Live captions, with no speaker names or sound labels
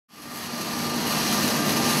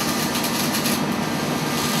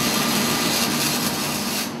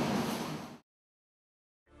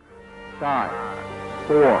5,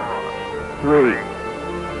 4, 3,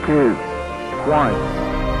 2, 1.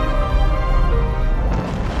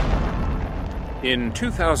 In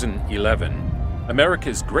 2011,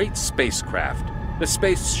 America's great spacecraft, the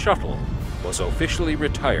Space Shuttle, was officially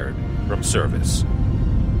retired from service.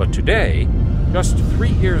 But today, just 3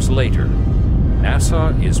 years later,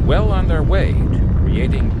 NASA is well on their way to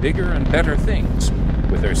creating bigger and better things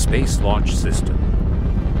with their Space Launch System.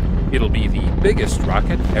 It'll be the biggest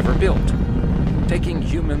rocket ever built, taking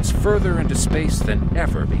humans further into space than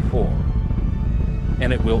ever before.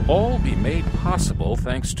 And it will all be made possible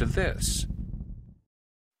thanks to this: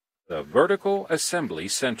 the Vertical Assembly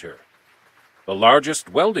Center, the largest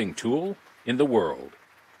welding tool in the world,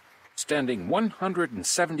 standing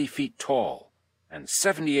 170 feet tall and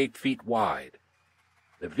 78 feet wide.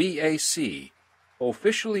 The VAC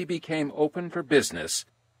officially became open for business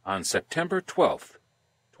on September 12th,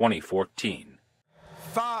 2014.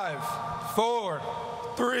 5, 4,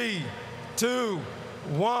 3, 2,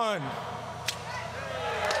 1.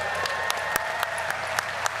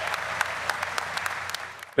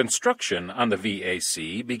 Construction on the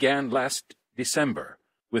VAC began last December,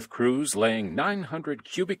 with crews laying 900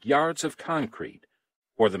 cubic yards of concrete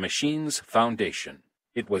for the machine's foundation.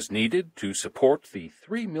 It was needed to support the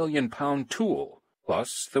 3 million-pound tool,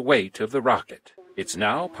 plus the weight of the rocket. It's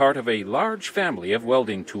now part of a large family of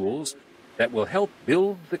welding tools that will help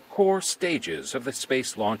build the core stages of the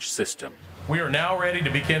Space Launch System. We are now ready to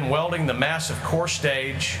begin welding the massive core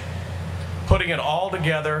stage, putting it all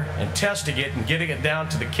together and testing it and getting it down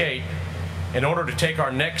to the Cape in order to take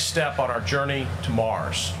our next step on our journey to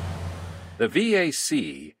Mars. The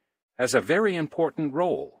VAC has a very important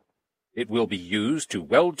role. It will be used to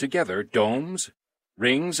weld together domes,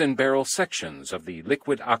 rings and barrel sections of the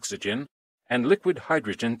liquid oxygen and liquid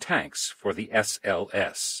hydrogen tanks for the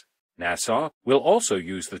SLS. NASA will also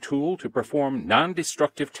use the tool to perform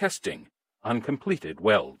non-destructive testing on completed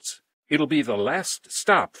welds. It'll be the last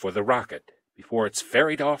stop for the rocket before it's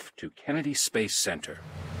ferried off to Kennedy Space Center.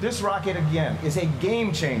 This rocket, again, is a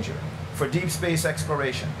game changer for deep space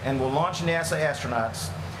exploration and will launch NASA astronauts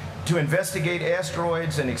to investigate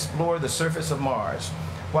asteroids and explore the surface of Mars,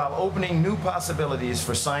 while opening new possibilities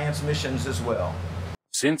for science missions as well.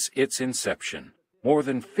 Since its inception, more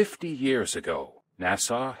than 50 years ago,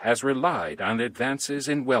 NASA has relied on advances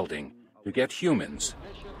in welding to get humans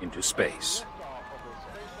into space.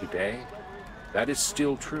 Today, that is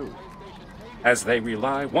still true, as they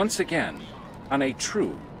rely once again on a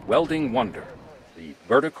true welding wonder, the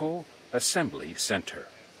Vertical Assembly Center.